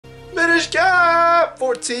Minish Cap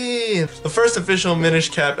 14! The first official Minish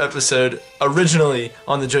Cap episode originally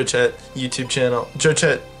on the JoChat YouTube channel.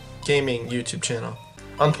 JoChat Gaming YouTube channel.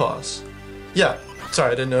 Unpause. Yeah,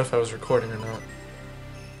 sorry, I didn't know if I was recording or not.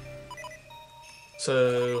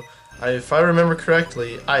 So, if I remember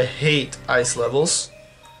correctly, I hate ice levels.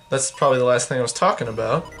 That's probably the last thing I was talking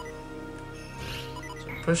about. So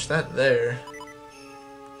push that there.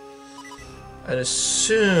 I'd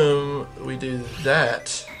assume we do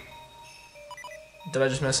that. Did I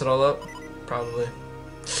just mess it all up? Probably.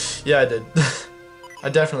 Yeah, I did. I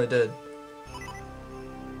definitely did.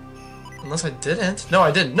 Unless I didn't. No,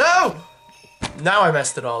 I didn't. No! Now I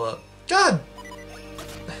messed it all up. God!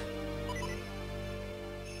 That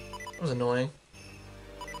was annoying.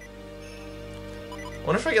 I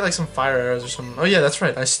wonder if I get like some fire arrows or something. Oh yeah, that's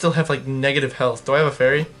right. I still have like negative health. Do I have a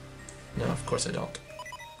fairy? No, of course I don't.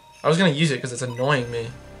 I was gonna use it because it's annoying me.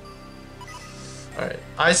 Alright,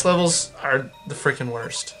 ice levels are the freaking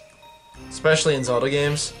worst. Especially in Zelda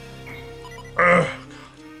games. Ugh, God.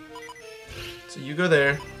 So you go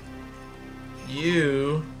there.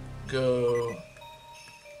 You go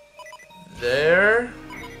there.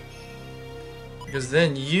 Because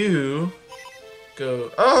then you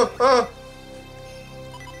go... Oh! Oh!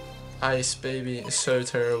 Ice, baby, is so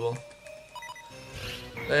terrible.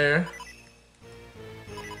 There.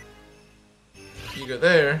 You go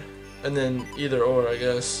there, and then either or, I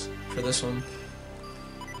guess, for this one.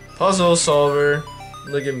 Puzzle solver.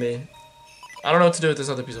 Look at me. I don't know what to do with this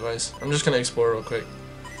other piece of ice. I'm just gonna explore real quick.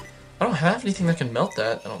 I don't have anything that can melt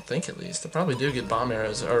that, I don't think, at least. I probably do get bomb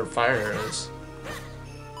arrows, or fire arrows.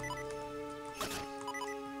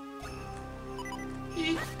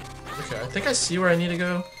 Okay, I think I see where I need to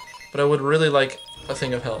go, but I would really like a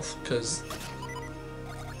thing of health, because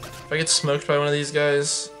if I get smoked by one of these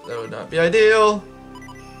guys, that would not be ideal.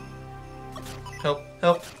 Help,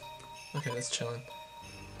 help. Okay, that's chilling.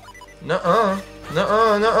 Nuh-uh.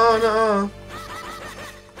 Nuh-uh, nuh-uh, nuh-uh.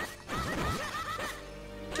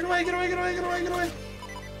 Get away, get away, get away, get away, get away.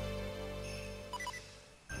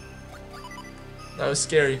 That was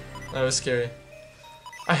scary. That was scary.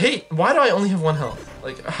 I hate... Why do I only have 1 health?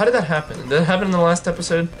 Like, how did that happen? Did that happen in the last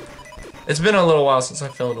episode? It's been a little while since I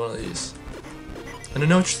filmed one of these. And I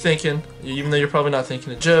know what you're thinking, even though you're probably not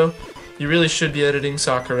thinking it. Joe, you really should be editing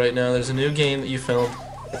soccer right now. There's a new game that you filmed.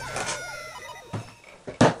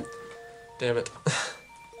 Damn it.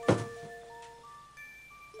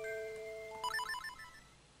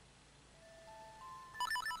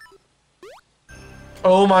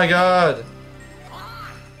 Oh my god!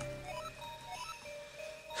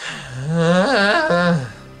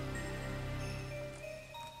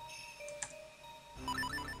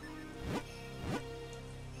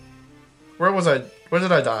 Where was I? Where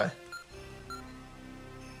did I die?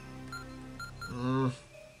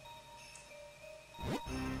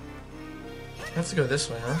 I have to go this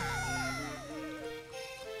way, huh?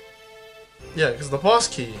 Yeah, because the boss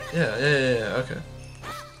key. Yeah, okay.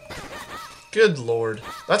 Good lord.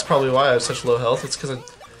 That's probably why I have such low health. It's because I'm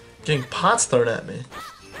getting pots thrown at me.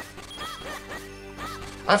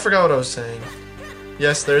 I forgot what I was saying.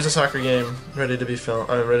 Yes, there's a soccer game ready to be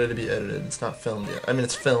ready to be edited. It's not filmed yet. I mean,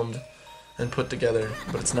 it's filmed and put together,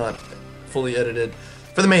 but it's not fully edited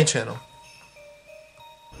for the main channel.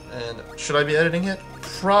 And should I be editing it?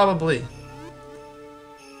 Probably.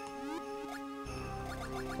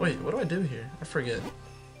 Wait, what do I do here? I forget.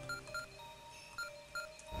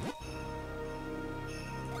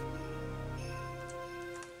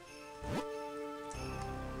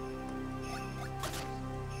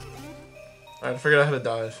 Alright, I figured out how to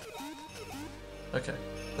dive. Okay.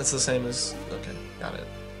 That's the same as... Okay, got it.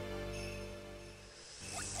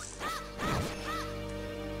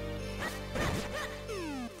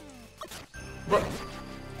 What?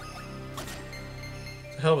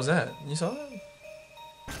 The hell was that? You saw that?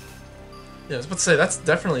 Yeah, I was about to say, that's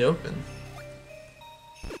definitely open.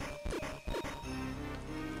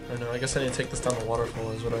 I know, I guess I need to take this down the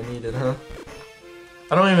waterfall is what I needed, huh?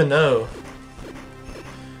 I don't even know.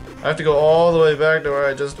 I have to go all the way back to where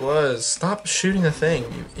I just was. Stop shooting the thing,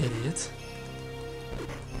 you idiot.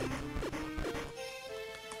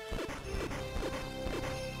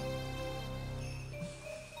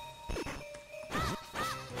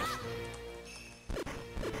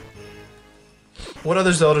 What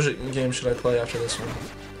other Zelda game should I play after this one?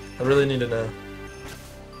 I really need to know.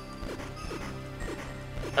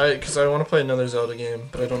 Because I want to play another Zelda game,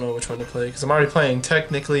 but I don't know which one to play. Because I'm already playing,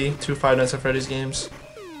 technically, 2 Five Nights at Freddy's games.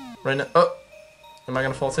 Right now. Oh! Am I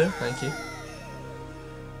gonna fall too? Thank you.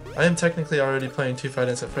 I am technically already playing 2 Five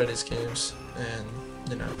Nights at Freddy's games, and,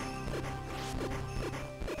 you know.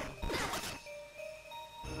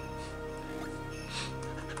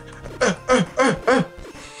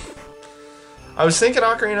 I was thinking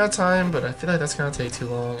Ocarina of Time, but I feel like that's gonna take too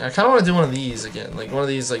long. I kind of want to do one of these again, like one of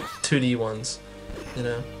these like 2D ones, you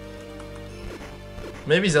know.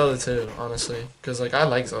 Maybe Zelda 2, honestly, because like I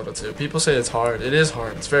like Zelda 2. People say it's hard. It is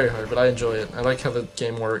hard. It's very hard, but I enjoy it. I like how the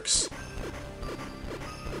game works.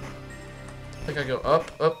 I think I go up,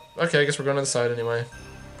 up. Okay, I guess we're going to the side anyway.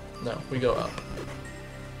 No, we go up.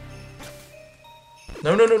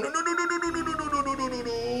 No, no, no, no, no, no, no, no, no, no, no, no, no, no,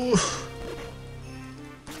 no.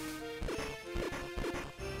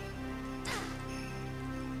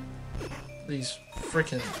 These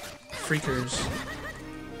freaking freakers.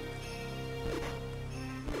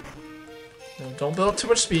 No, don't build up too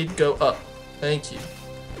much speed. Go up. Thank you.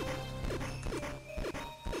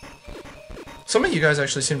 Some of you guys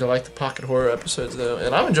actually seem to like the pocket horror episodes, though,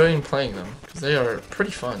 and I'm enjoying playing them because they are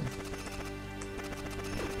pretty fun.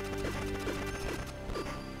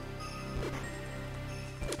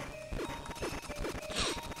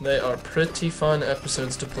 They are pretty fun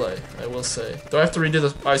episodes to play, I will say. Do I have to redo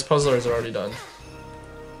the ice puzzle, or is it already done?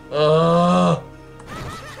 I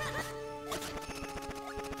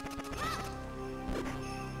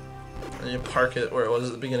need to park it where it was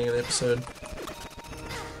at the beginning of the episode.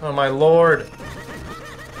 Oh my lord!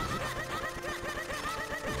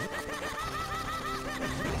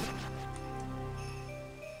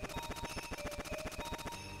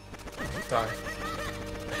 Die.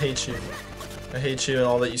 I hate you. I hate you and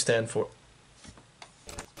all that you stand for.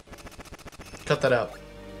 Cut that out.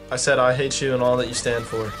 I said I hate you and all that you stand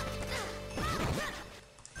for.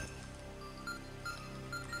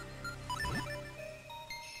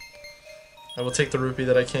 I will take the rupee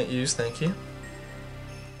that I can't use, thank you.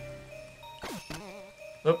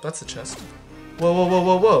 Oh, that's a chest. Whoa, whoa, whoa,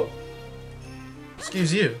 whoa, whoa!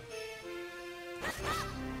 Excuse you.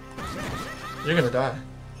 You're gonna die.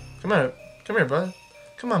 Come on, come here, bud.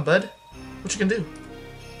 Come on, bud. What you gonna do?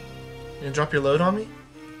 You gonna drop your load on me?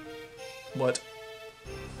 What?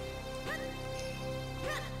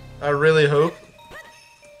 I really hope.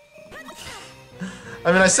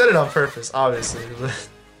 I mean, I said it on purpose, obviously, but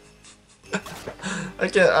I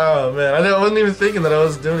can't. Oh man, I wasn't even thinking that I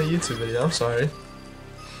was doing a YouTube video. I'm sorry.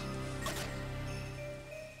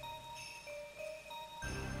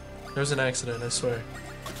 There was an accident, I swear.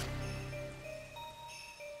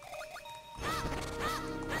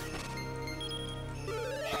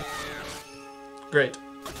 Great.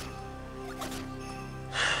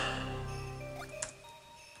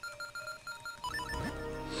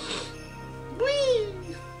 Whee!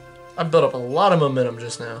 I built up a lot of momentum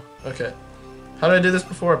just now. Okay. How did I do this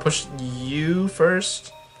before? I pushed you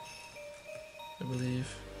first, I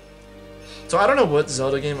believe. So I don't know what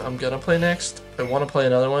Zelda game I'm gonna play next. I want to play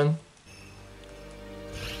another one.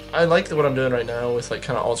 I like what I'm doing right now with like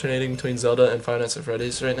kind of alternating between Zelda and Five Nights at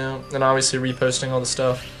Freddy's right now, and obviously reposting all the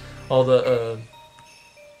stuff, all the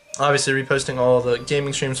obviously reposting all the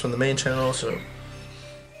gaming streams from the main channel, so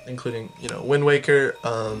including, you know, Wind Waker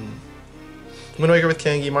with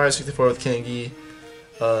Kangi, Mario 64 with Kangi,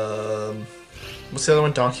 what's the other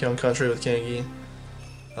one? Donkey Kong Country with Kangi,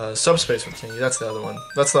 Subspace with Kangi. That's the other one.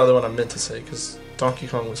 That's the other one I meant to say, because Donkey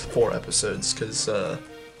Kong was 4 episodes. Because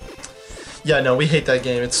yeah, no, we hate that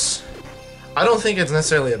game. I don't think it's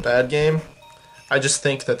necessarily a bad game. I just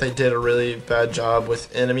think that they did a really bad job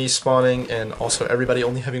with enemies spawning and also everybody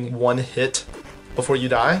only having one hit before you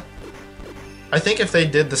die. I think if they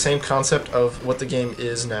did the same concept of what the game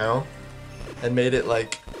is now and made it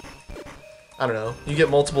like, I don't know, you get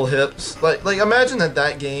multiple hits. Like imagine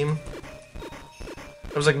that game,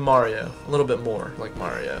 it was like Mario, a little bit more like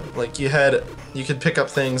Mario. Like you could pick up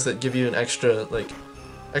things that give you an extra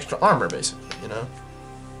armor, basically, you know?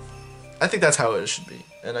 I think that's how it should be.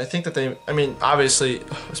 And I think that I mean, obviously,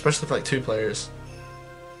 especially for like 2 players.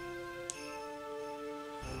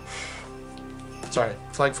 Sorry,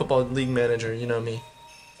 Flag Football League Manager, you know me.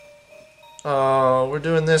 Oh, we're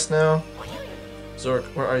doing this now? Zork,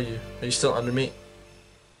 where are you? Are you still under me?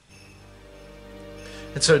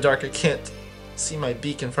 It's so dark I can't see my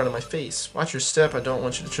beak in front of my face. Watch your step, I don't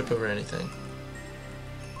want you to trip over anything.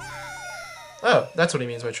 Oh, that's what he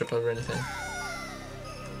means by trip over anything.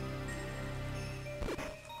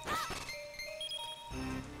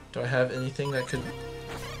 Do I have anything that could...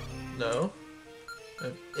 No? Do I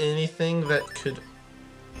have anything that could...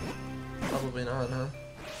 Probably not, huh?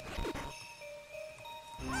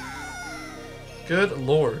 Good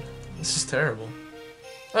lord. This is terrible.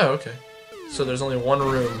 Oh, okay. So there's only one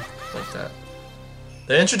room like that.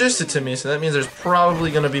 They introduced it to me, so that means there's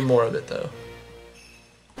probably going to be more of it, though.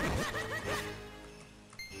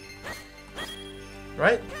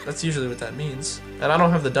 Right? That's usually what that means. And I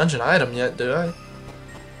don't have the dungeon item yet, do I?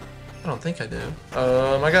 I don't think I do.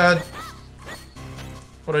 Oh my god.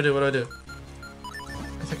 What do I do? What do I do?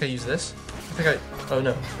 I think I use this. I think I... Oh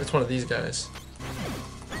no, it's one of these guys.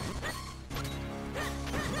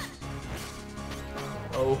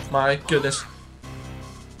 Oh my goodness.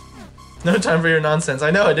 No time for your nonsense. I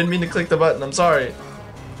know, I didn't mean to click the button. I'm sorry.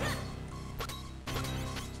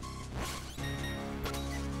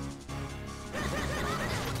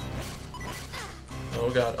 Oh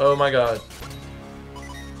god. Oh my god.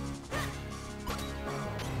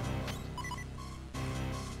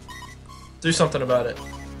 Do something about it.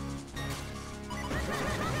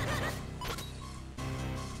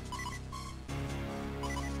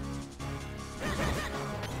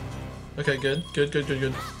 Okay, good. Good, good, good,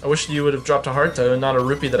 good. I wish you would have dropped a heart, though, and not a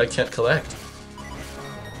rupee that I can't collect.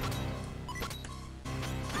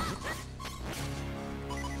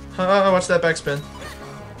 Watch that backspin.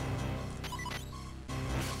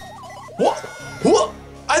 What? What?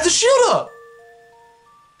 I had the shield up!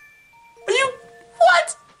 Are you...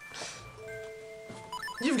 What?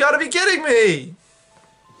 You've got to be kidding me!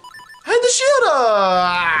 I had the shield up!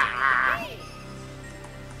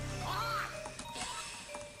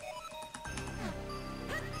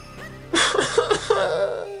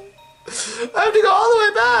 I have to go all the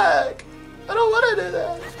way back! I don't want to do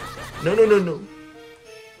that! No, no, no, no.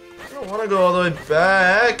 I don't want to go all the way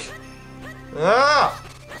back! Ah!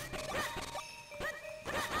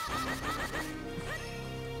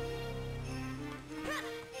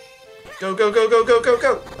 Go, go, go, go, go, go,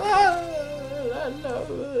 go! Ah!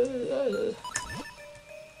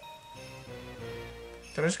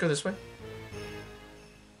 Can I just go this way?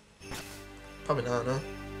 Probably not, no?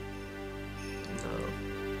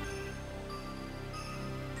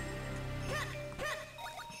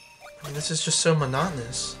 This is just so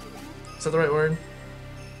monotonous. Is that the right word?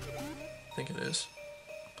 I think it is.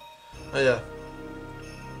 Oh yeah.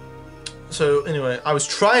 So anyway, I was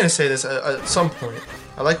trying to say this at some point.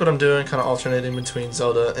 I like what I'm doing, kind of alternating between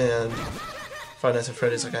Zelda and Five Nights at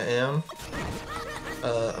Freddy's like I am.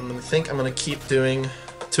 I'm gonna keep doing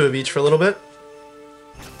 2 of each for a little bit.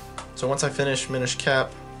 So once I finish Minish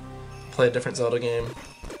Cap, play a different Zelda game.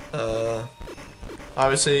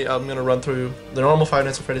 Obviously, I'm gonna run through the normal Five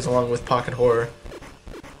Nights at Freddy's along with Pocket Horror.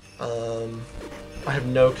 I have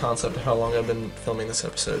no concept of how long I've been filming this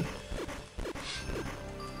episode.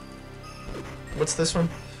 What's this one?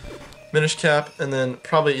 Minish Cap, and then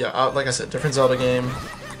probably, yeah, like I said, different Zelda game.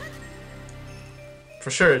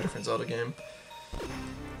 For sure, a different Zelda game.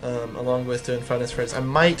 Along with doing Five Nights at Freddy's. I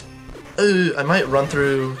might run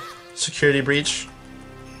through Security Breach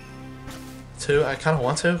too. I kind of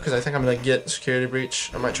want to, because I think I'm going to get Security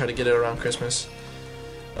Breach. I might try to get it around Christmas.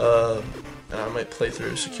 And I might play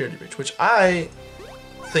through Security Breach, which I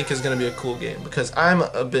think is going to be a cool game, because I'm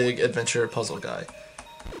a big adventure puzzle guy.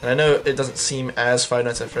 And I know it doesn't seem as Five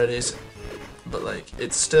Nights at Freddy's, but like,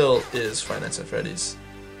 it still is Five Nights at Freddy's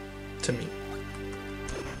to me.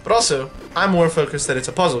 But also, I'm more focused that it's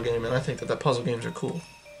a puzzle game, and I think that puzzle games are cool.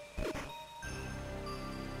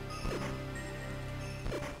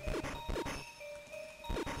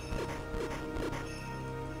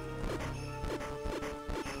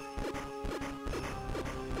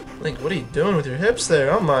 Link, what are you doing with your hips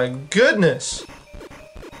there? Oh my goodness!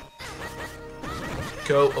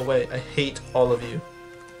 Go away. I hate all of you.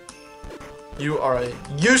 You are a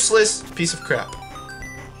useless piece of crap.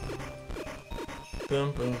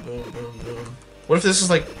 Boom, boom, boom, boom, boom. What if this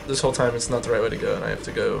is like, this whole time it's not the right way to go and I have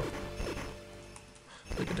to go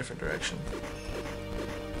like a different direction?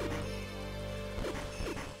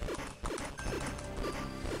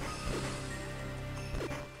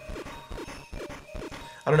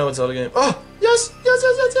 I don't know what Zelda game. Oh, yes, yes,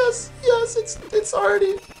 yes, yes, yes, yes, it's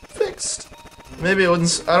already fixed. Maybe it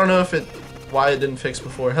wouldn't. I don't know if why it didn't fix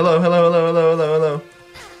before. Hello, hello, hello, hello, hello, hello.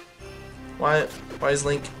 Why is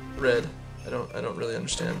Link red? I don't really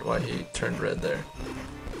understand why he turned red there.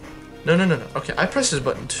 No, no, no, no. Okay, I pressed his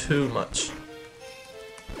button too much.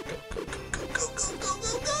 Go, go, go, go, go, go, go, go,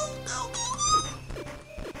 go, go, go.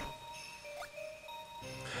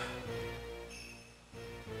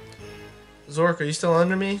 Zork, are you still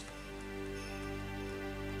under me?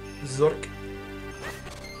 Zork.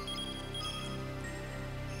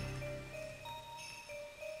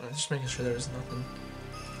 I'm just making sure there was nothing.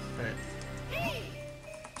 Alright.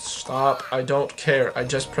 Stop. I don't care. I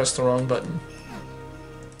just pressed the wrong button.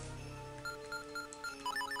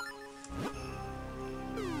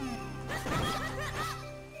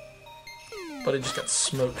 But I just got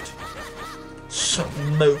smoked.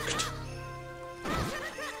 Smoked.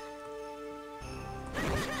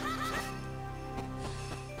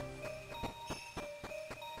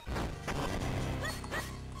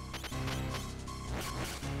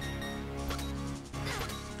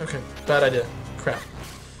 Okay, bad idea. Crap.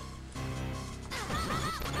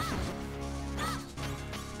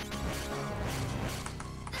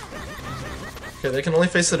 Okay, they can only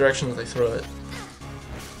face the direction that they throw it.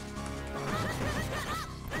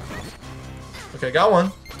 Okay, got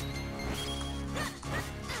one.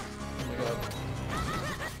 Oh my god.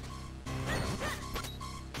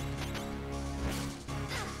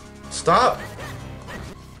 Stop!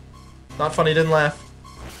 Not funny, didn't laugh.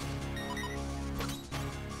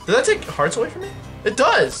 Did that take hearts away from me? It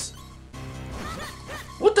does!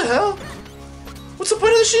 What the hell? What's the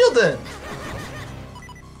point of the shield then?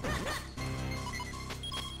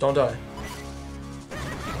 Don't die.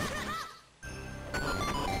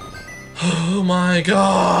 Oh my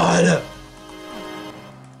god!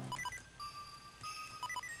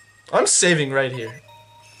 I'm saving right here.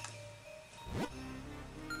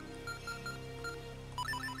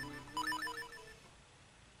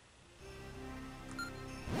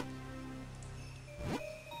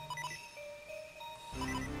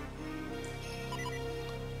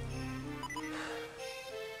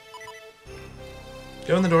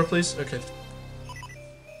 Go in the door, please. Okay.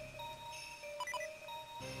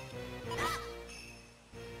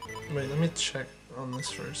 Wait, let me check on this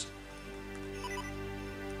first.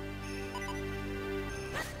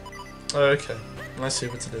 Okay, I see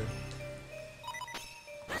what to do.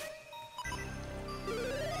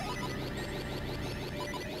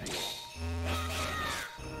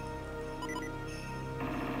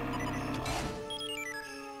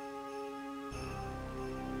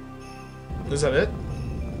 Is that it?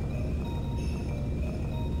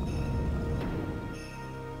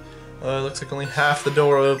 It looks like only half the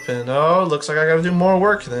door open. Oh, looks like I gotta do more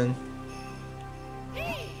work then.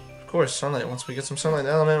 Of course, sunlight. Once we get some sunlight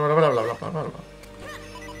element, blah, blah, blah, blah, blah, blah.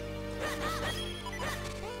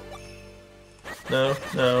 No,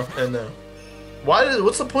 no, and no.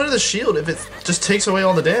 What's the point of the shield if it just takes away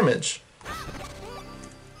all the damage?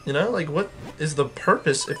 You know, like what is the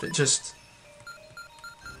purpose if it just...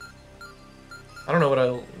 I don't know what I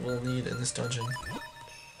will need in this dungeon.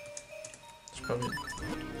 It's probably...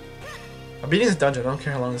 I'm beating this dungeon, I don't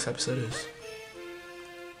care how long this episode is.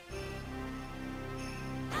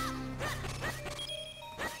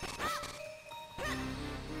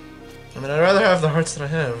 I mean, I'd rather have the hearts that I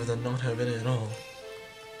have than not have any at all.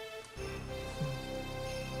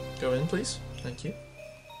 Go in, please. Thank you.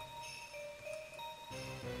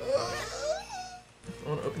 I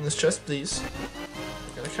want to open this chest, please.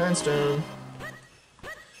 I got a kind stone.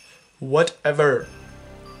 Whatever.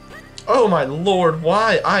 Oh my lord,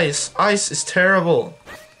 why ice? Ice is terrible.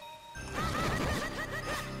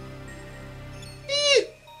 Eee!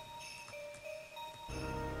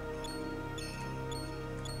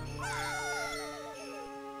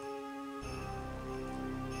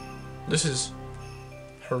 This is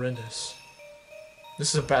horrendous.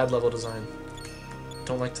 This is a bad level design.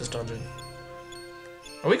 Don't like this dungeon.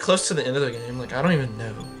 Are we close to the end of the game? Like, I don't even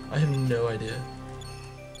know. I have no idea.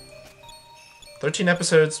 13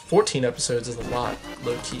 episodes, 14 episodes is a lot,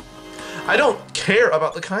 low-key. I don't care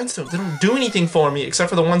about the kind stones. They don't do anything for me except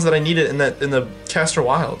for the ones that I needed in the Castor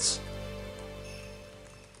Wilds.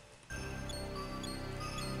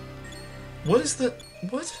 What is the...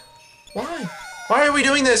 what? Why? Why are we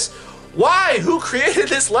doing this? Why? Who created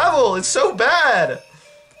this level? It's so bad!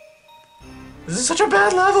 This is such a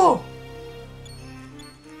bad level!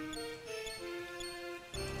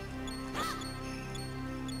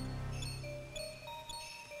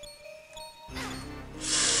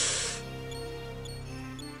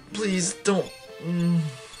 Please don't.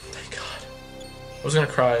 Thank God. I was gonna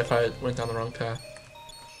cry if I went down the wrong path.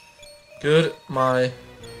 Good, my.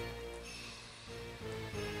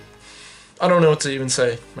 I don't know what to even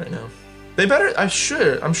say right now. They better. I'm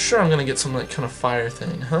sure I'm gonna get some like kind of fire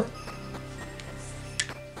thing, huh?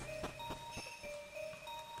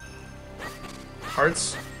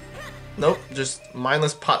 Hearts? Nope, just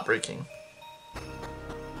mindless pot breaking.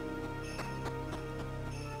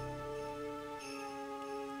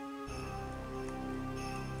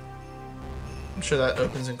 I'm sure that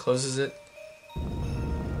opens and closes it.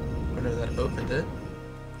 Or no, that opened it.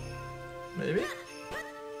 Maybe?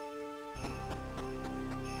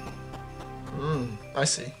 I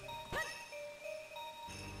see.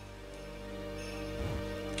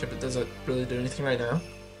 Okay, but does it really do anything right now?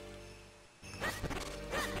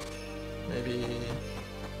 Maybe...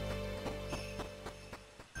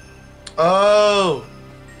 Oh!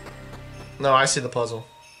 No, I see the puzzle.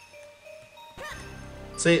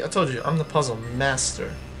 See, I told you, I'm the puzzle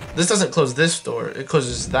master. This doesn't close this door, it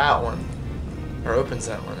closes that one. Or opens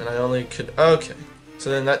that one, and I only could... Okay. So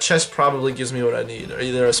then that chest probably gives me what I need. Or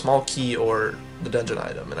either a small key or the dungeon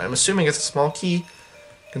item, and I'm assuming it's a small key,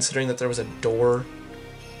 considering that there was a door.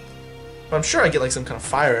 But I'm sure I get like some kind of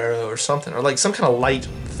fire arrow or something, or like some kind of light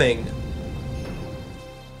thing.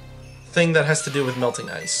 Thing that has to do with melting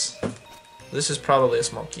ice. This is probably a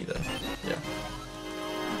small key, though. Yeah.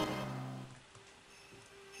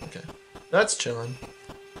 Okay. That's chilling.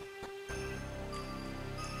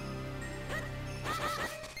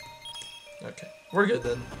 Okay. We're good,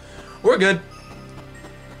 then. We're good!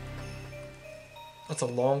 That's a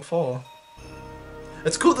long fall.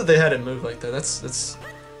 It's cool that they had it move like that. That's...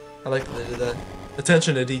 I like that they did that.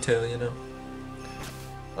 Attention to detail, you know.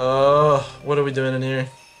 What are we doing in here?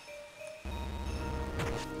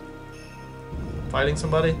 Fighting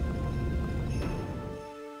somebody?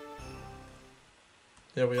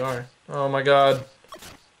 Yeah, we are. Oh my god.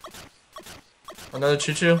 Another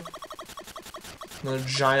choo-choo? Another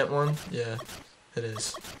giant one? Yeah, it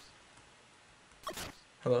is.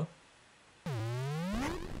 Hello?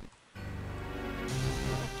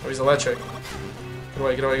 Oh, he's electric. Get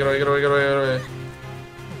away, get away, get away, get away, get away, get away.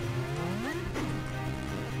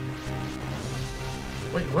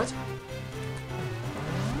 Wait, what?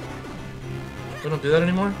 We don't do that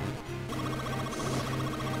anymore?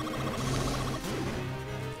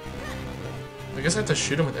 I guess I have to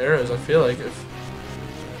shoot him with arrows, I feel like. If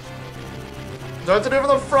do I have to do it from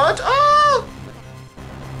the front? Ah!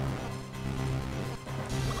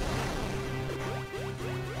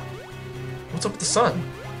 What's up with the sun?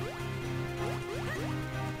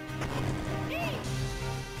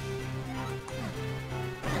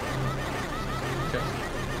 Okay.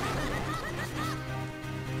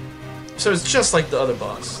 So it's just like the other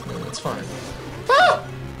boss. No, that's fine. Ah!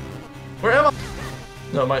 Where am I?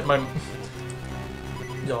 No, my...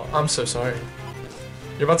 Y'all, I'm so sorry.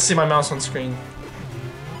 You're about to see my mouse on screen.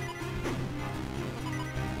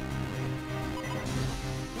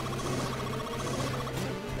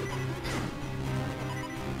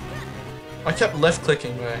 I kept left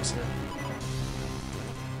clicking by accident.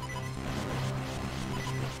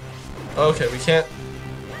 Okay, we can't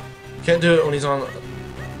do it when he's on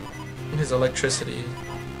his electricity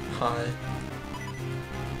high.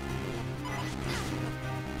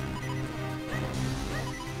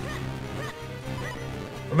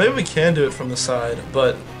 Or maybe we can do it from the side,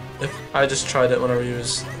 but if I just tried it whenever he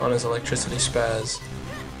was on his electricity spaz.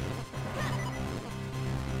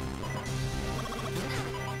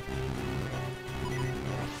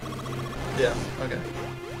 Yeah, okay.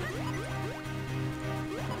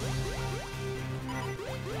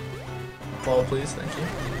 Fall, please, thank you.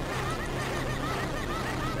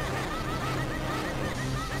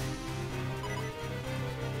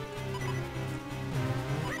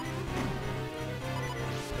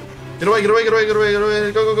 Get away, get away, get away, get away, get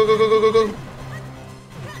away, go, go, go, go, go, go, go, go.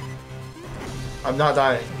 I'm not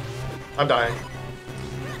dying. I'm dying.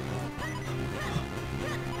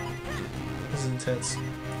 This is intense.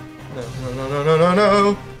 No, no, no, no, no, no,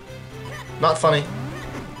 no. Not funny.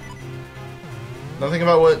 Nothing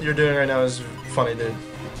about what you're doing right now is funny, dude.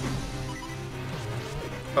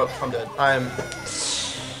 Oh, I'm dead. I'm...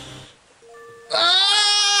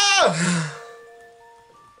 Ah!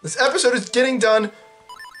 This episode is getting done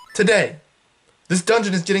today. This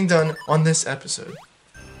dungeon is getting done on this episode.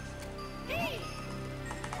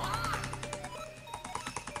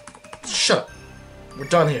 Shut up. We're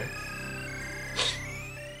done here.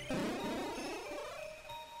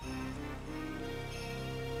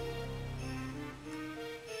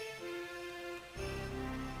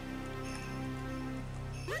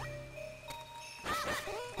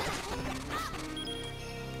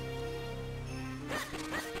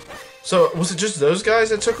 So, was it just those guys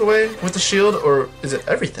that took away with the shield, or is it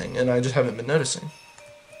everything, and I just haven't been noticing?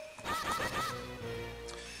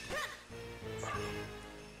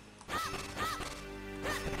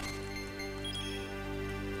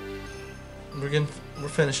 We're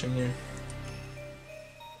finishing here.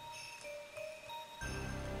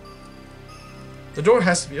 The door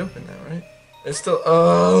has to be open now, right? It's still,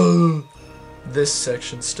 oh, this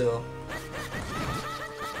section still.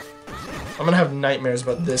 I'm gonna have nightmares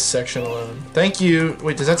about this section alone. Thank you.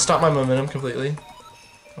 Wait, does that stop my momentum completely?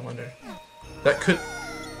 I wonder. That could...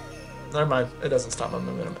 Never mind. It doesn't stop my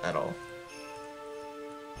momentum at all.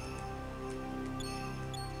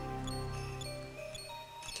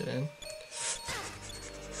 Get in.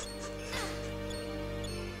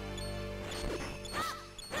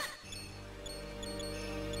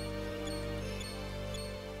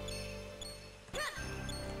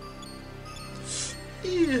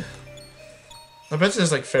 Yeah. I bet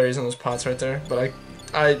there's like fairies in those pots right there, but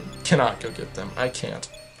I cannot go get them. I can't.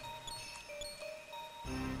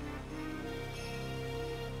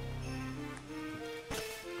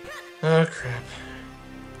 Oh, crap.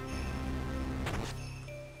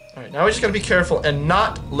 Alright, now we just gotta be careful and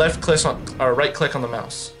not left click on, or right click on the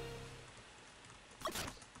mouse.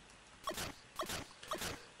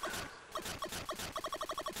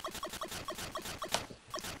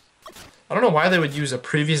 I don't know why they would use a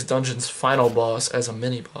previous dungeon's final boss as a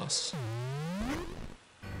mini-boss.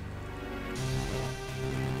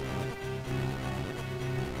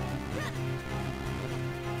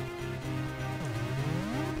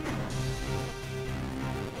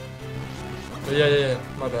 Oh, yeah,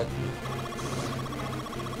 my bad.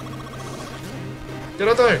 Get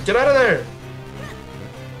out there! Get out of there!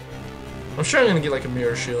 I'm sure I'm gonna get like a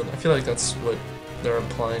mirror shield. I feel like that's what they're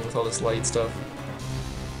implying with all this light stuff.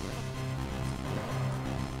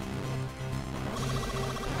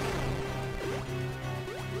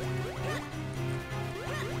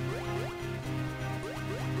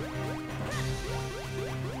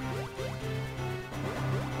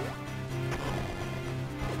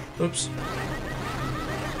 Oops.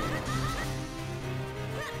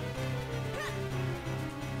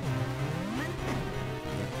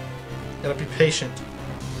 Gotta be patient.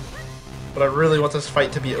 But I really want this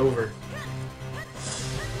fight to be over.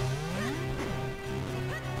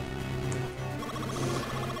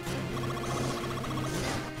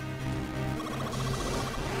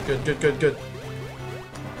 Good.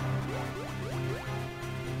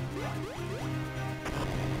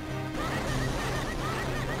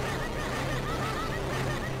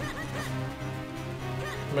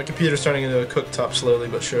 My computer's turning into a cooktop slowly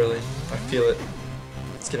but surely. I feel it.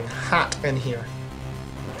 It's getting hot in here.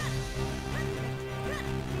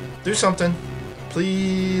 Do something.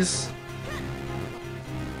 Please.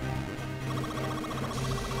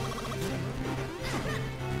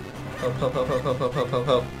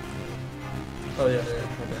 Help. Oh yeah,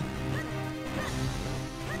 my bad.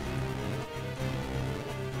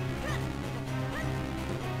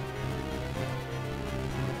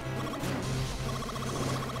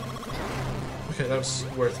 Okay, that was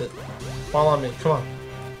worth it. Fall on me, come on.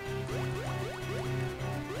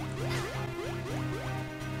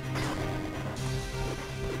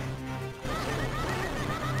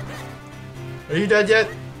 Are you dead yet?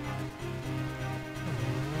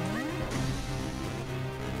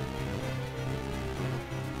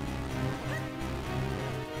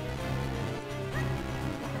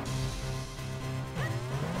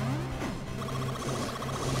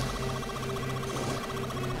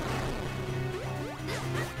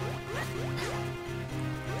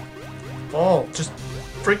 Fall. Just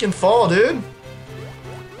freaking fall, dude.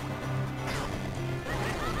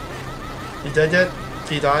 You dead yet?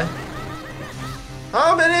 Did you die?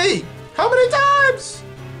 How many? How many times?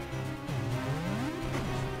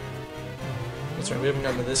 That's right, we haven't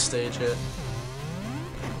gotten to this stage yet.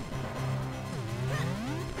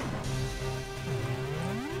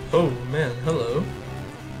 Oh man, hello.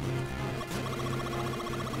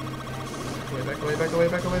 Back away.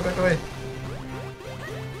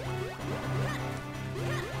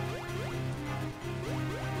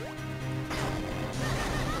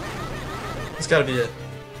 That's gotta be it.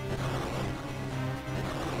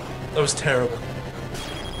 That was terrible.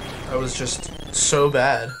 That was just so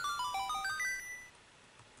bad.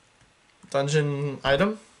 Dungeon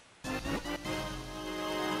item?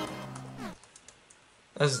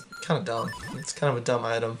 That's kind of dumb. It's kind of a dumb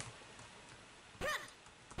item.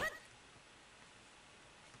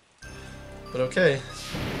 But okay.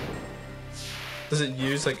 Does it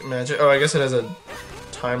use like magic? Oh, I guess it has a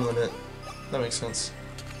time limit. That makes sense.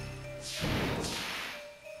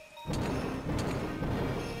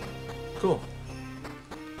 Cool.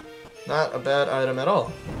 Not a bad item at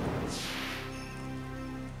all.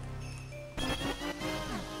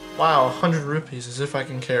 Wow, 100 rupees, as if I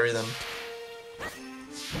can carry them.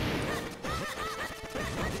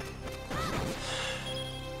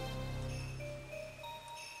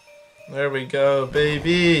 There we go,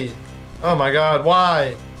 baby. Oh my god,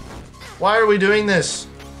 why? Why are we doing this?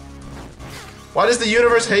 Why does the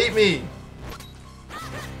universe hate me?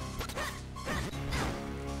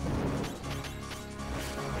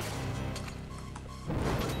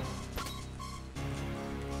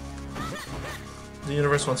 The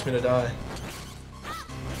universe wants me to die.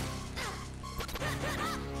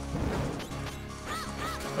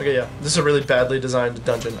 Okay, yeah, this is a really badly designed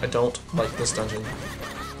dungeon. I don't like this dungeon.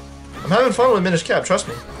 I'm having fun with Minish Cap, trust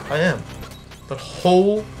me. I am. But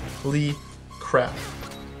holy crap.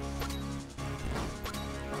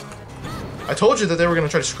 I told you that they were going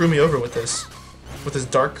to try to screw me over with this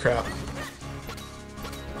dark crap.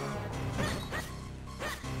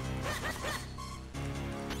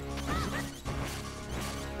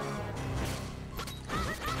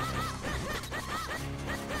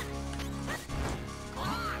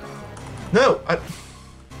 No!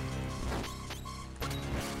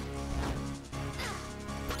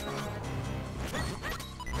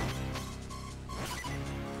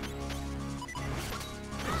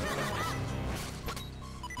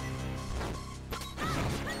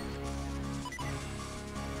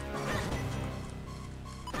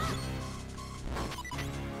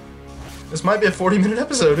 This might be a 40-minute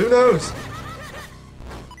episode, who knows?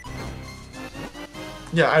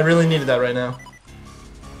 Yeah, I really needed that right now.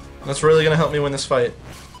 That's really gonna help me win this fight.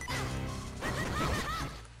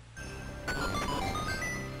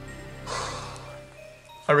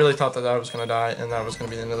 I really thought that I was gonna die, and that was gonna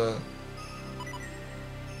be the end of the...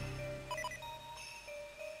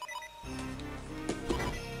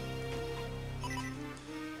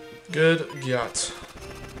 Good God.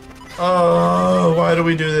 Oh, why do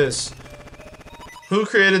we do this? Who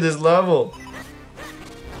created this level?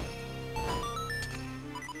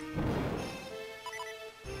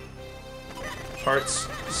 Hearts,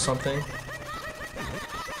 something.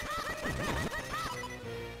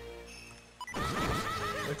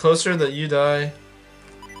 The closer that you die,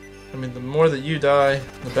 I mean, the more that you die,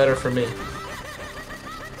 the better for me.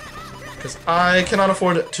 Because I cannot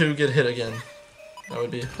afford to get hit again. That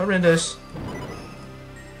would be horrendous.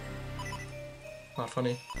 Not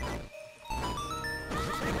funny.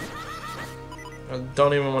 I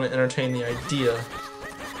don't even want to entertain the idea.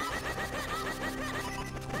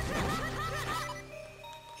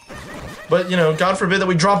 But, you know, God forbid that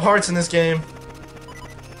we drop hearts in this game.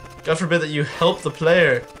 God forbid that you help the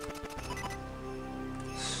player.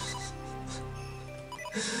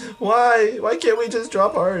 Why? Why can't we just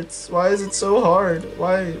drop hearts? Why is it so hard?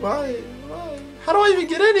 Why? How do I even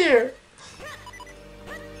get in here?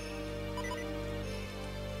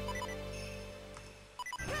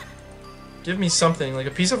 Give me something, like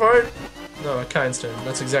a piece of heart? No, a kind stone.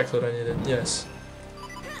 That's exactly what I needed, yes.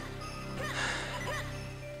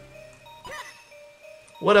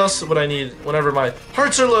 What else would I need whenever my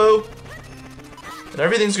hearts are low and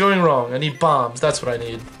everything's going wrong? I need bombs, that's what I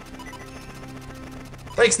need.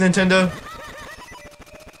 Thanks, Nintendo.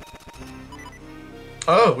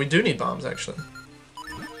 Oh, we do need bombs, actually.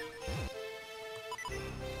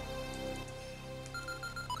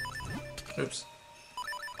 Oops.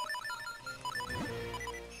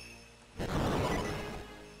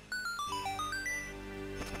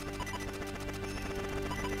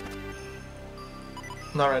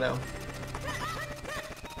 Not right now.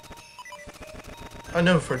 I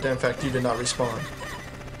know for a damn fact you did not respawn.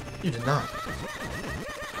 You did not.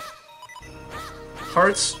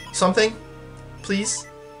 Hearts? Something? Please?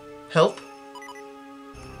 Help?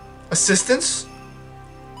 Assistance?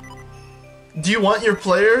 Do you want your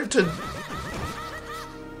player to...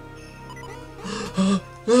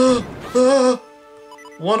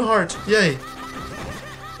 One heart. Yay.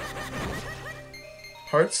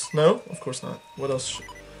 Hearts? No? Of course not. What else?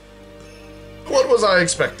 What was I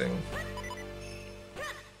expecting?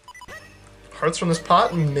 Hearts from this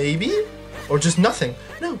pot? Maybe? Or just nothing?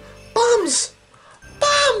 No. Bombs!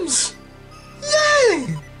 Bombs!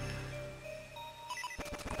 Yay!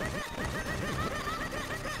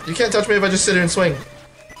 You can't touch me if I just sit here and swing.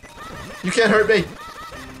 You can't hurt me.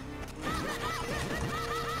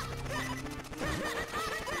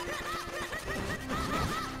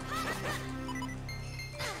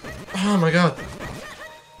 Oh my god.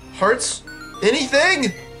 Hearts?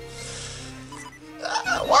 Anything?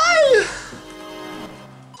 Why?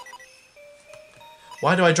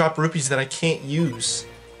 Why do I drop rupees that I can't use?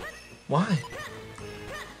 Why?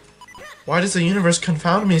 Why does the universe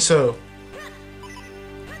confound me so?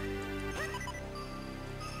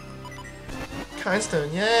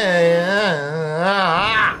 Kindstone,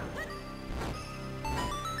 yeah.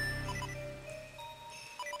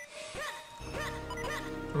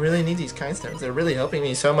 I really need these kindstones. They're really helping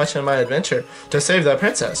me so much in my adventure to save that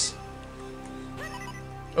princess.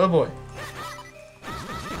 Oh boy.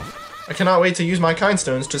 I cannot wait to use my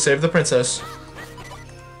kindstones to save the princess.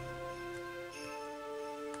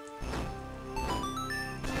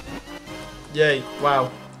 Yay.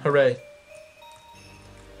 Wow. Hooray.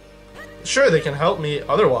 Sure, they can help me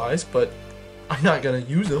otherwise, but I'm not gonna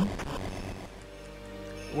use them.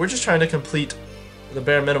 We're just trying to complete the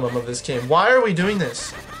bare minimum of this game. Why are we doing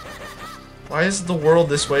this? Why is the world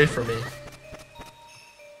this way for me?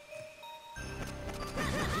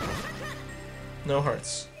 No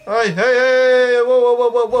hearts. Hey,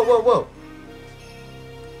 whoa.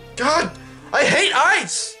 God, I hate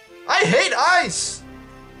ice! I hate ice!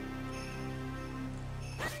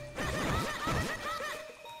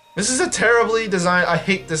 This is a terribly designed... I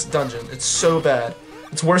hate this dungeon. It's so bad.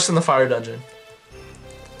 It's worse than the fire dungeon.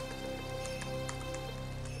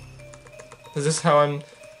 Is this how I'm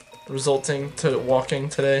resulting to walking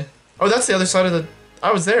today? Oh, that's the other side of the...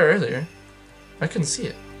 I was there earlier. I couldn't see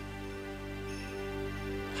it.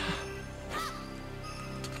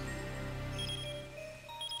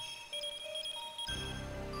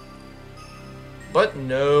 But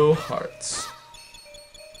no hearts.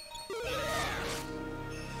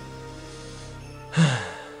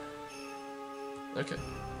 Okay.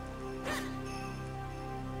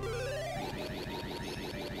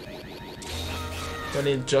 Do I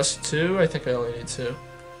need just 2? I think I only need 2.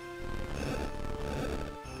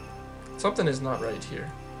 Something is not right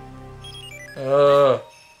here.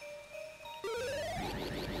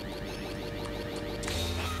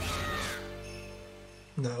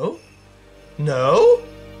 No? No?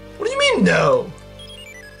 What do you mean no?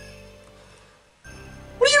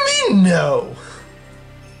 What do you mean no?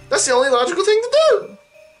 That's the only logical thing to do.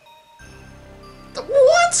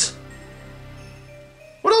 What?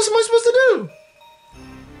 What else am I supposed to do?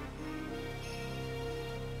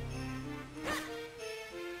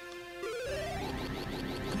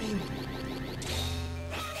 I mean,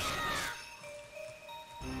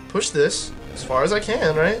 push this as far as I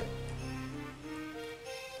can, right?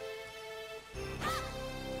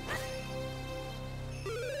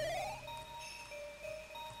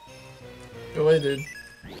 Go away, dude.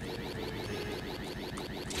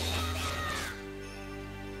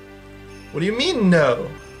 What do you mean, no?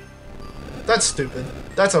 That's stupid.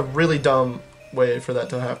 That's a really dumb way for that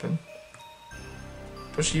to happen.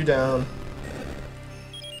 Push you down.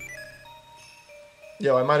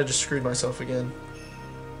 Yo, I might have just screwed myself again.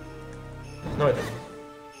 No, I didn't.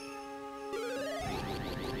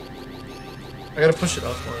 I gotta push it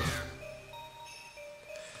up one.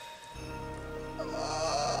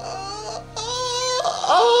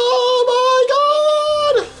 Oh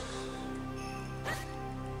my god!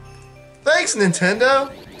 Thanks,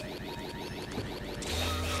 Nintendo!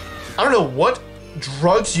 I don't know what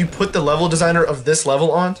drugs you put the level designer of this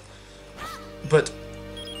level on, but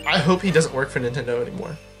I hope he doesn't work for Nintendo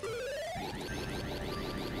anymore.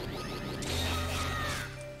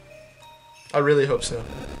 I really hope so.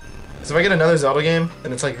 Because if I get another Zelda game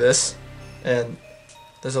and it's like this, and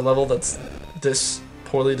there's a level that's this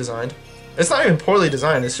poorly designed. It's not even poorly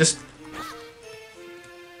designed, it's just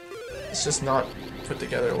not put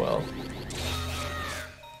together well.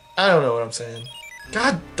 I don't know what I'm saying.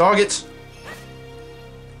 God dog it!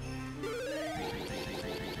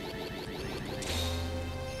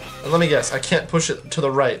 And let me guess, I can't push it to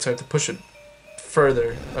the right, so I have to push it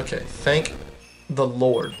further. Okay, thank the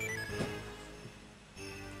Lord.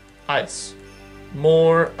 Ice.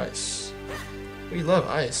 More ice. We love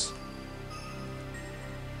ice.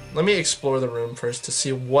 Let me explore the room first to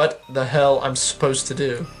see what the hell I'm supposed to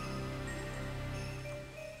do.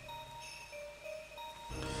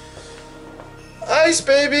 Ice,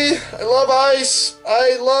 baby! I love ice!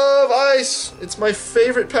 I love ice! It's my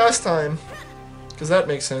favorite pastime. Because that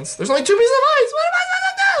makes sense. There's only 2 pieces of ice! What am I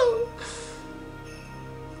supposed to do?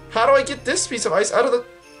 How do I get this piece of ice out of the...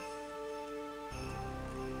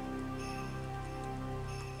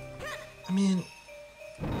 I mean...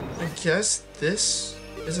 I guess this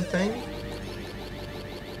is a thing?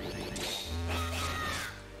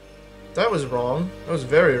 That was wrong. That was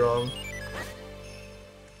very wrong.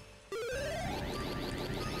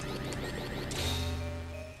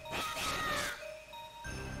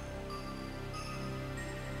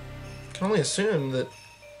 I can only assume that...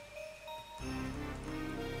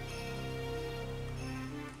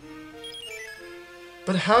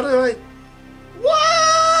 But how do I...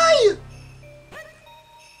 Why?!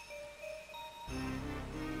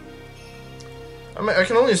 I mean, I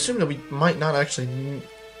can only assume that we might not actually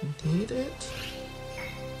need it.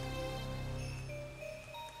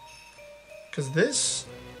 Because this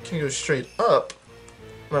can go straight up,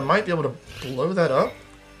 and I might be able to blow that up.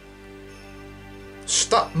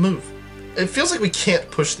 Stop, move. It feels like we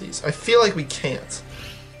can't push these. I feel like we can't.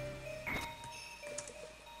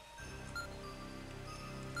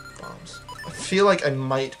 Bombs. I feel like I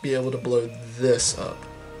might be able to blow this up.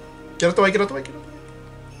 Get out the way, get out the way, get out the way.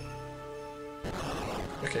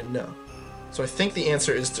 Okay, no. So I think the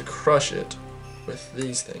answer is to crush it with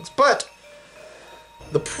these things. But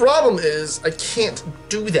the problem is I can't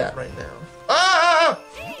do that right now. Ah!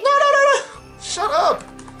 No, no, no, no! Shut up!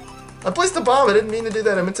 I placed the bomb. I didn't mean to do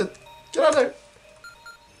that. I meant to get out of there.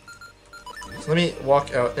 So let me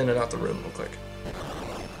walk out in and out the room real quick.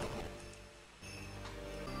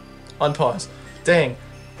 Unpause. Dang.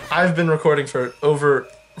 I've been recording for over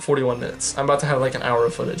 41 minutes. I'm about to have like an hour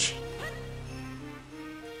of footage.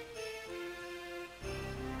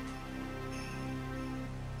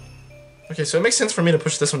 Okay, so it makes sense for me to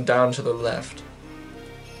push this one down to the left.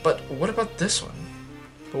 But what about this one?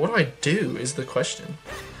 But what do I do is the question.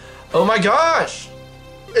 Oh my gosh!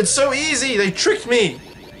 It's so easy! They tricked me!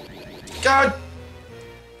 God!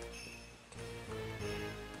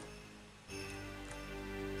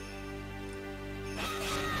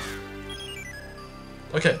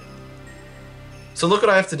 Okay. So look what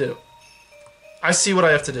I have to do. I see what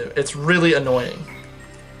I have to do. It's really annoying.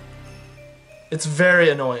 It's very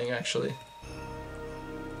annoying, actually.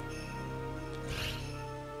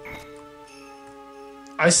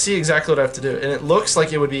 I see exactly what I have to do, and it looks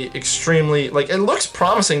like it would be extremely, like, it looks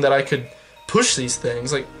promising that I could push these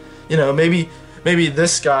things. Like, you know, maybe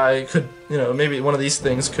this guy could, you know, maybe one of these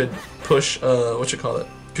things could push,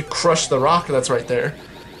 could crush the rock that's right there.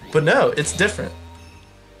 But no, it's different.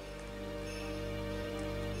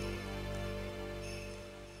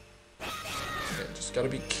 Okay, just gotta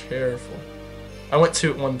be careful. I went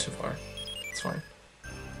one too far. It's fine.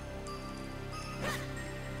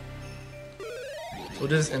 We'll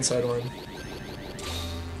do this inside one.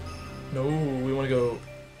 No, we want to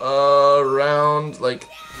go around, like,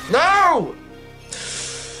 no!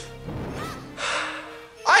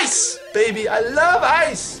 Ice, baby, I love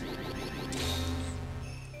ice!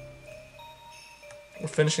 We're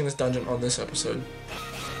finishing this dungeon on this episode.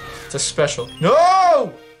 It's a special.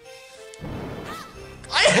 No!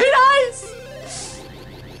 I hate ice!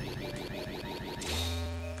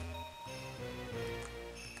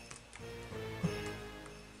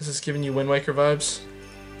 Is this giving you Wind Waker vibes?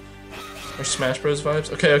 Or Smash Bros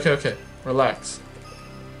vibes? Okay, okay, okay. Relax.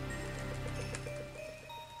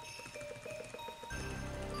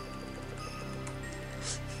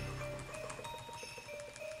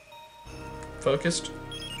 Focused?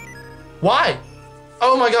 Why?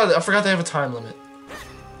 Oh my god, I forgot they have a time limit.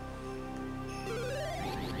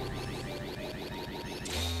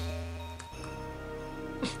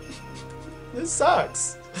 This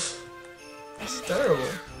sucks. This is terrible.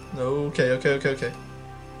 No, okay, okay, okay, okay.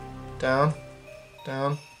 Down,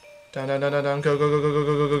 down, down, down, down, down, down. Go, go, go, go, go,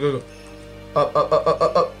 go, go, go, go. Up, up, up, up,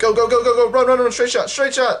 up, up. Go, go, go, go, go. Run, run, run. Straight shot,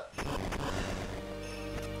 straight shot.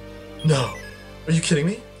 No. Are you kidding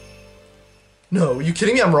me? No, are you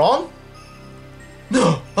kidding me? I'm wrong?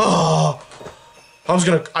 No. Oh. I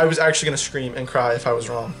was actually gonna scream and cry if I was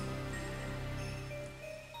wrong.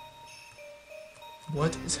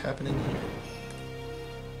 What is happening here?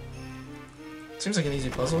 Seems like an easy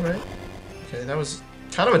puzzle, right? Okay, that was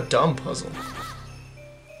kind of a dumb puzzle.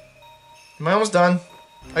 Am I almost done?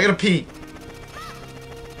 I gotta pee.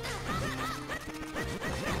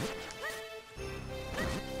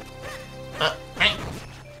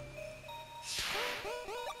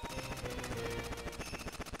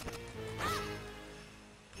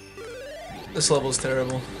 This level is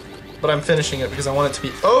terrible. But I'm finishing it because I want it to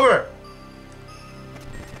be over!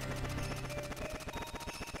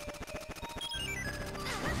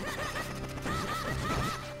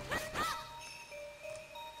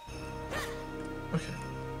 Okay.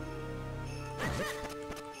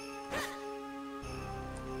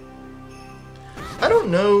 I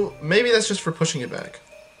don't know. Maybe that's just for pushing it back.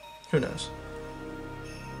 Who knows?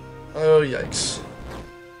 Oh, yikes.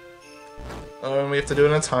 Oh, and we have to do it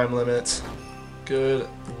in a time limit. Good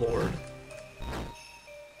lord.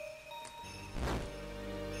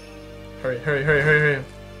 Hurry, hurry, hurry, hurry, hurry.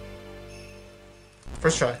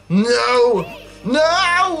 First try. No!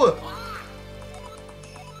 No!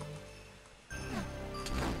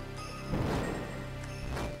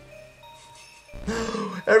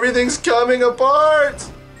 Everything's coming apart!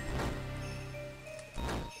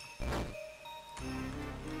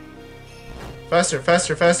 Faster,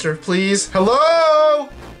 faster, faster, please. Hello?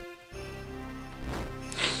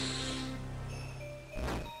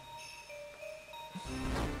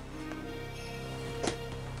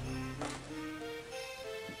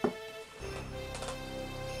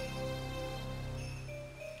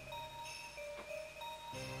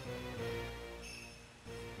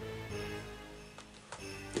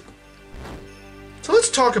 So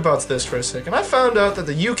let's talk about this for a second. I found out that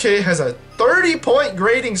the UK has a 30-point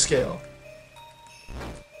grading scale.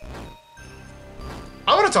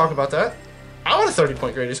 I want to talk about that. I want a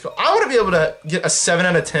 30-point grading scale. I want to be able to get a 7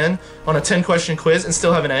 out of 10 on a 10-question quiz and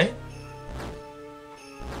still have an A.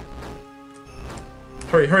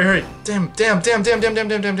 Hurry, hurry, hurry. Damn, damn, damn, damn, damn, damn,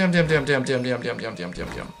 damn, damn, damn, damn, damn, damn, damn, damn, damn, damn, damn, damn,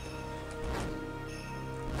 damn.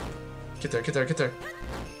 Get there, get there, get there.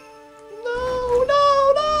 No,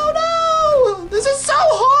 no, no, no! This is so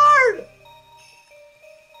hard!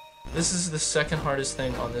 This is the second hardest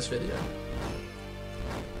thing on this video.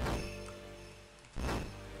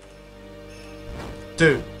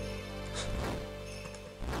 Dude.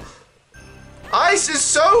 Ice is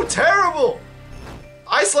so terrible!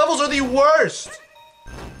 Ice levels are the worst!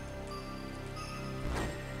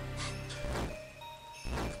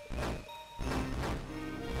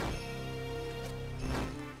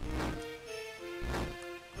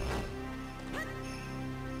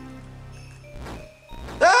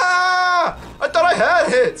 Ah! I thought I had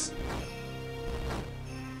hits!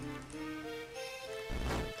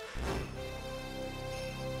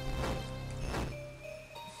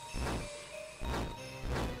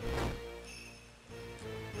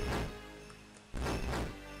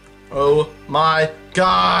 Oh my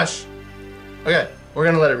gosh! Okay, we're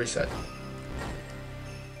gonna let it reset.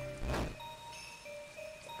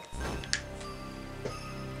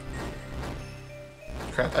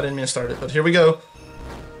 Crap, I didn't mean to start it, but here we go.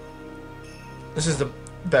 This is the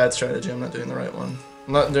bad strategy. I'm not doing the right one.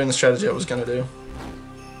 I'm not doing the strategy I was gonna do.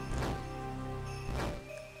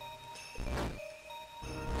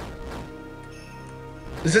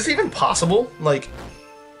 Is this even possible? Like...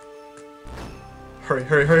 Hurry,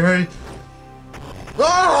 hurry, hurry, hurry.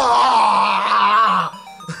 Ah!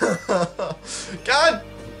 God!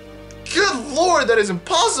 Good lord, that is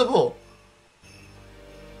impossible!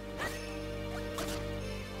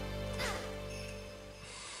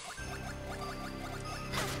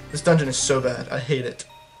 This dungeon is so bad. I hate it.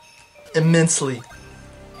 Immensely.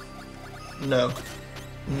 No.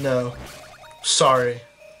 No. Sorry.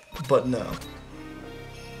 But no.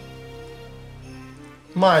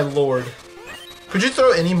 My lord. Could you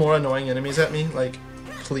throw any more annoying enemies at me? Like,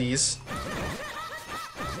 please.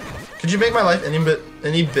 Could you make my life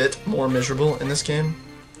any bit more miserable in this game?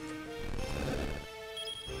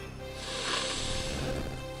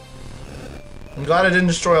 I'm glad I didn't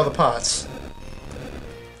destroy all the pots.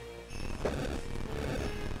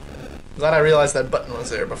 Glad I realized that button was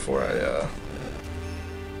there before I,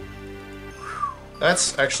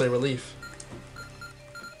 That's actually a relief.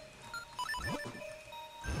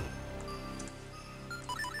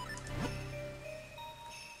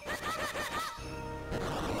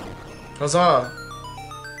 Huzzah!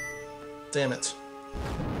 Damn it.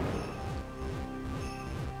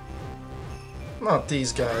 Not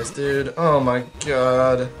these guys, dude. Oh my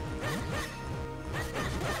god.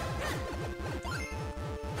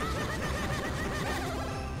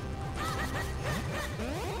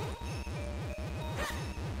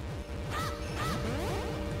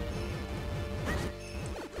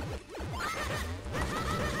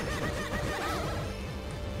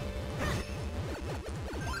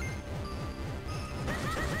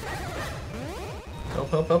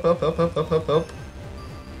 Help, help, help, help, help, help, help, help.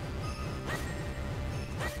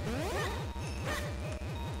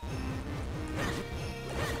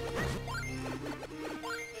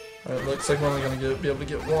 Alright, looks like we're only gonna be able to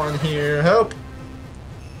get one here. Help!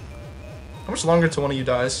 How much longer till one of you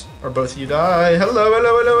dies? Or both of you die? Hello,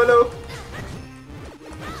 hello, hello, hello!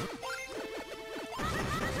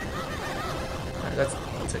 Alright,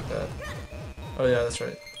 I'll take that. Oh yeah, that's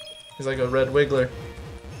right. He's like a red wiggler.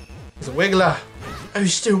 He's a wiggler! Oh, you're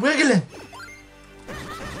still wiggling!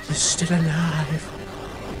 You're still alive!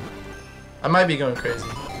 I might be going crazy.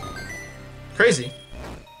 Crazy?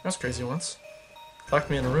 I was crazy once. Locked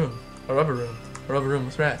me in a room. A rubber room. A rubber room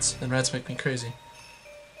with rats. And rats make me crazy.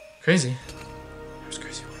 Crazy? I was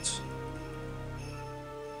crazy once.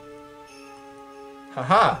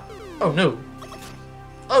 Haha! Oh no!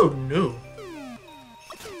 Oh no!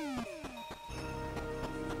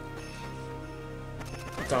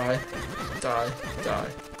 Die. Die. Die.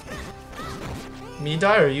 Me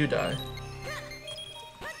die or you die?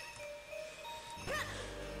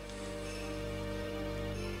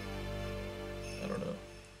 I don't know.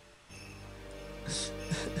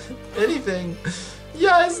 Anything.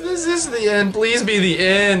 Yes, this is the end. Please be the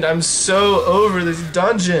end. I'm so over this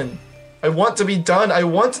dungeon. I want to be done. I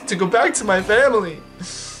want to go back to my family.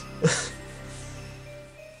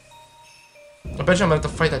 I bet you I'm gonna have to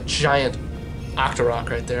fight that giant Octorok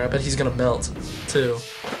right there. I bet he's gonna melt, too.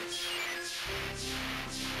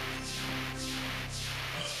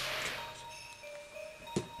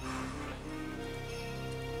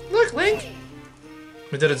 Look, Link!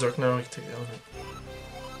 We did it, Zork. Now we can take the element.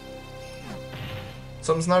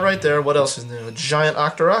 Something's not right there. What else is new? A giant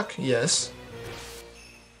Octorok? Yes.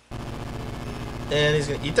 And he's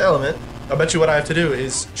gonna eat the element. I bet you what I have to do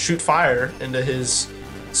is shoot fire into his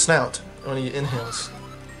snout when he inhales.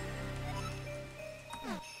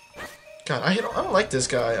 God, I don't like this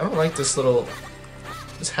guy. I don't like this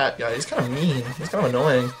hat guy. He's kind of mean. He's kind of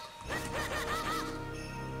annoying.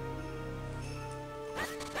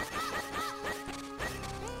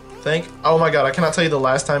 Oh my god, I cannot tell you the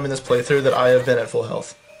last time in this playthrough that I have been at full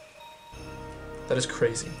health. That is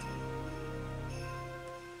crazy.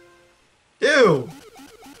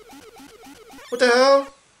 the hell?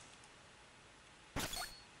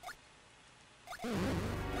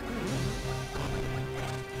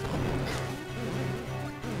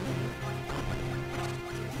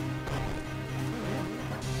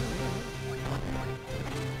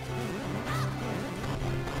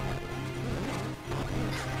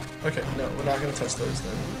 Okay, no, we're not gonna touch those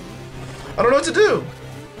then. I don't know what to do!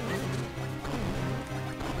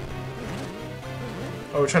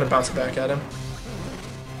 Oh, we're trying to bounce it back at him.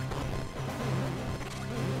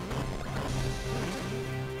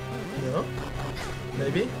 No?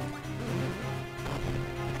 Maybe?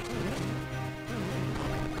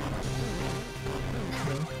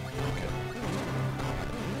 No? Okay.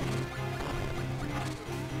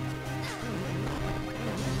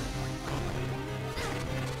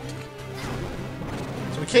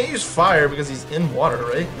 So we can't use fire because he's in water,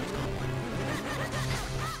 right?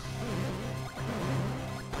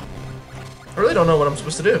 I really don't know what I'm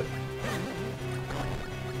supposed to do.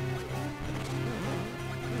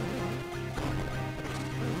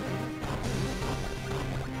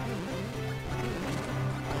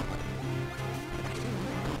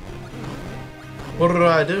 What do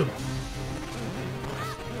I do?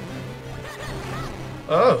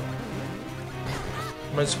 Oh.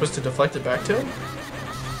 Am I supposed to deflect it back to him?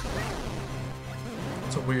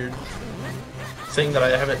 It's a weird thing that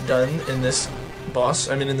I haven't done in this boss,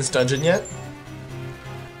 I mean in this dungeon yet.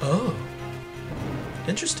 Oh.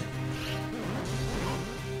 Interesting.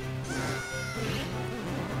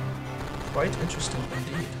 Quite interesting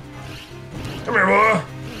indeed. Come here, boy!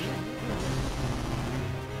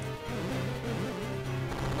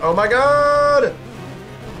 Oh my god!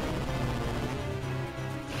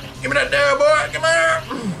 Give me that there, boy! Come here!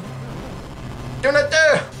 Give me that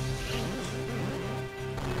there!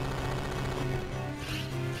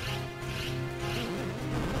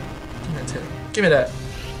 Give me that tail. Give me that.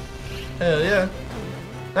 Hell yeah.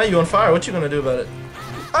 Now you on fire. What you gonna do about it?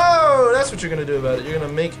 Oh, that's what you're gonna do about it. You're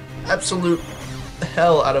gonna make absolute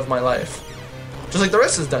hell out of my life. Just like the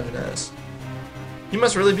rest of this dungeon has. You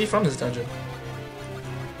must really be from this dungeon.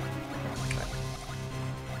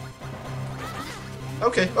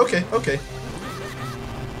 Okay, okay, okay.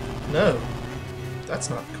 No. That's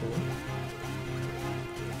not cool.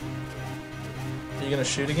 Are you gonna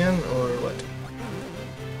shoot again, or what?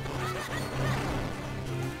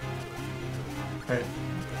 Alright.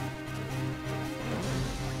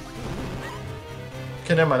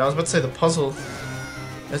 Okay, never mind. I was about to say the puzzle.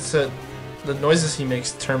 It said the noises he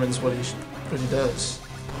makes determines what he does.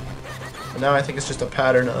 And now I think it's just a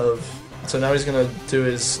pattern of... So now he's gonna do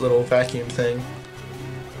his little vacuum thing.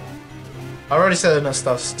 I already said enough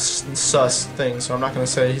stuff, sus things, so I'm not gonna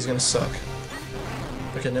say he's gonna suck.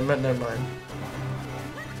 Okay, never mind.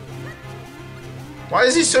 Why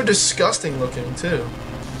is he so disgusting looking, too?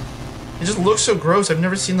 He just looks so gross. I've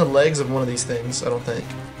never seen the legs of one of these things, I don't think.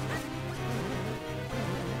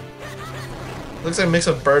 Looks like a mix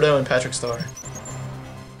of Birdo and Patrick Star.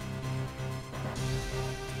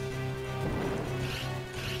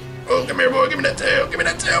 Oh, come here, boy. Give me that tail. Give me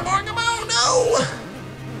that tail, boy. Come on. No.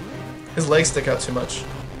 His legs stick out too much.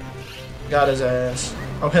 Got his ass.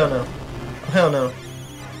 Oh, hell no. Oh, hell no.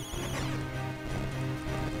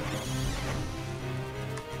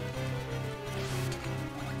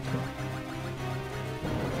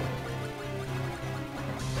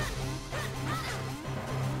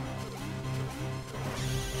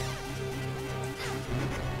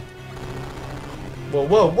 Whoa,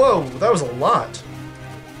 whoa, whoa! That was a lot.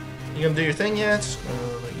 You gonna do your thing yet?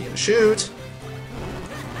 You gonna shoot?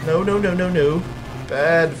 No, no, no, no, no.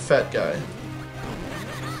 Bad fat guy.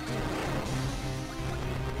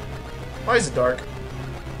 Why is it dark?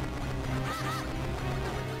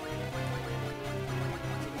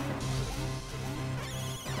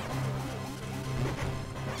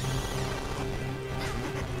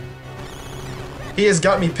 He has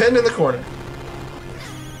got me pinned in the corner.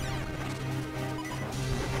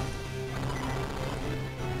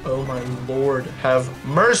 Oh my lord, have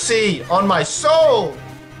mercy on my soul!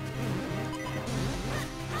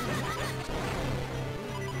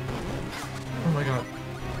 Oh my god.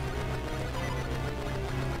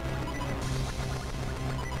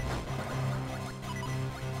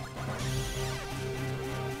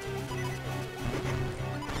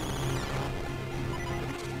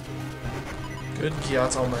 Good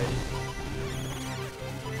Gyat's almighty.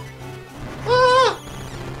 Ah!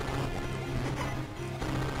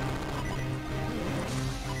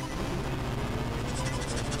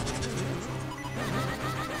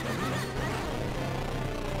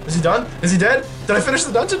 Is he done? Is he dead? Did I finish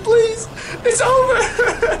the dungeon, please? It's over!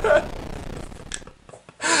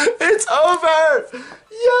 It's over!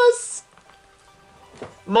 Yes!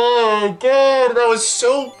 My god, that was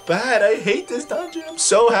so bad. I hate this dungeon. I'm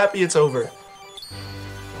so happy it's over.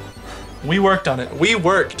 We worked on it. We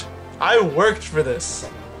worked. I worked for this.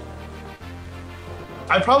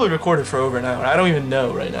 I probably recorded for over an hour. I don't even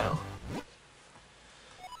know right now.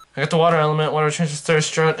 I got the water element. Water changes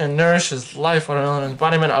thirst, drought, and nourishes life. Water element,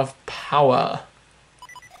 embodiment of power.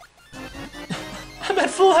 I'm at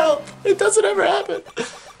full health. It doesn't ever happen.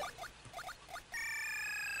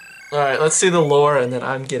 Alright, let's see the lore, and then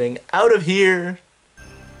I'm getting out of here.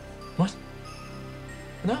 What?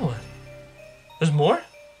 Now what? There's more?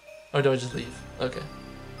 Or do I just leave? Okay.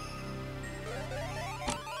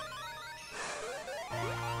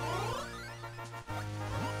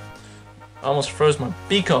 I almost froze my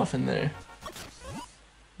beak off in there.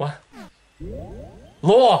 What?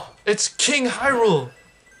 Lore! It's King Hyrule!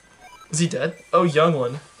 Is he dead? Oh, young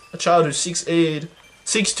one. A child who seeks to aid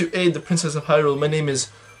the Princess of Hyrule. My name is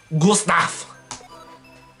Gustav.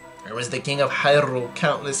 I was the King of Hyrule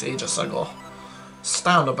countless ages ago.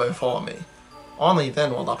 Stand before me. Only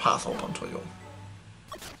then will the path open to you.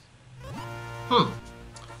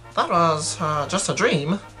 That was just a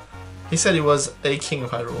dream. He said he was a King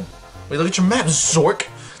of Hyrule. Wait, look at your map, Zork!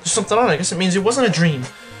 There's something on it. I guess it means it wasn't a dream.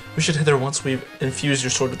 We should head there once we've infused your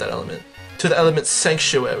sword with that element. To the element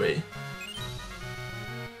Sanctuary.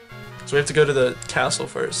 So we have to go to the castle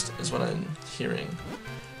first, is what I'm hearing.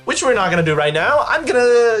 Which we're not gonna do right now. I'm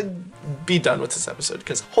gonna be done with this episode,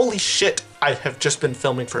 because holy shit, I have just been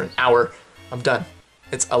filming for an hour. I'm done.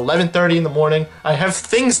 It's 11:30 in the morning. I have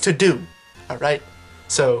things to do. Alright?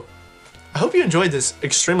 So, I hope you enjoyed this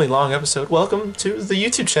extremely long episode. Welcome to the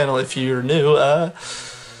YouTube channel if you're new.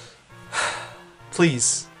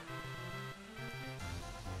 Please.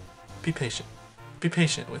 Be patient. Be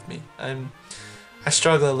patient with me. I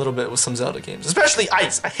struggle a little bit with some Zelda games. Especially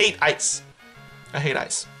Ice! I hate Ice. I hate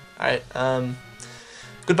Ice. Alright,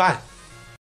 goodbye.